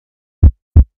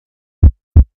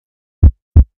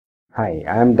Hi,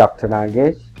 I am Dr.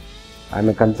 Nagesh. I am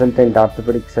a consultant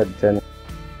orthopedic surgeon.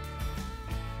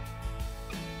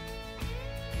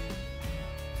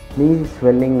 Knee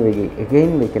swelling,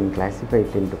 we can classify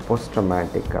it into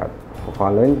post-traumatic or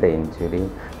following the injury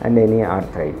and any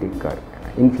arthritic or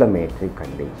inflammatory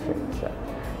conditions.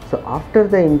 So after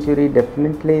the injury,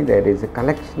 definitely there is a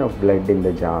collection of blood in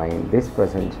the joint. This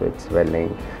presents with swelling,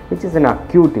 which is an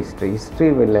acute history.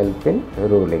 History will help in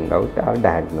ruling out or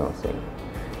diagnosing.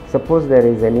 Suppose there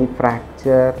is any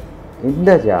fracture in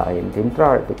the joint,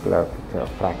 intra-articular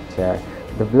fracture,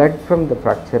 the blood from the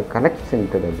fracture collects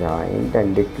into the joint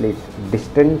and it leads to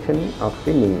distension of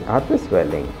the knee or the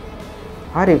swelling.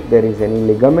 Or if there is any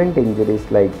ligament injuries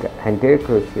like anterior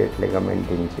cruciate ligament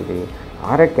injury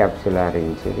or a capsular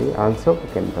injury, also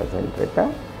we can present with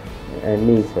a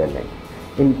knee swelling.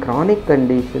 In chronic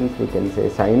conditions, we can say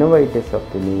synovitis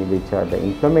of the knee, which are the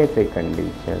inflammatory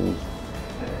conditions,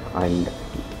 and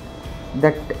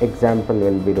that example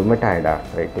will be rheumatoid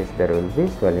arthritis. There will be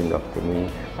swelling of the knee,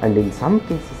 and in some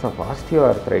cases of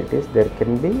osteoarthritis there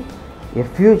can be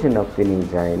effusion of the knee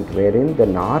joint, wherein the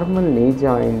normal knee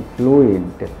joint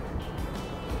fluid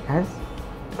has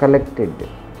collected.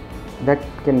 That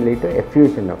can lead to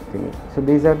effusion of the knee. So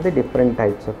these are the different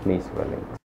types of knee swelling.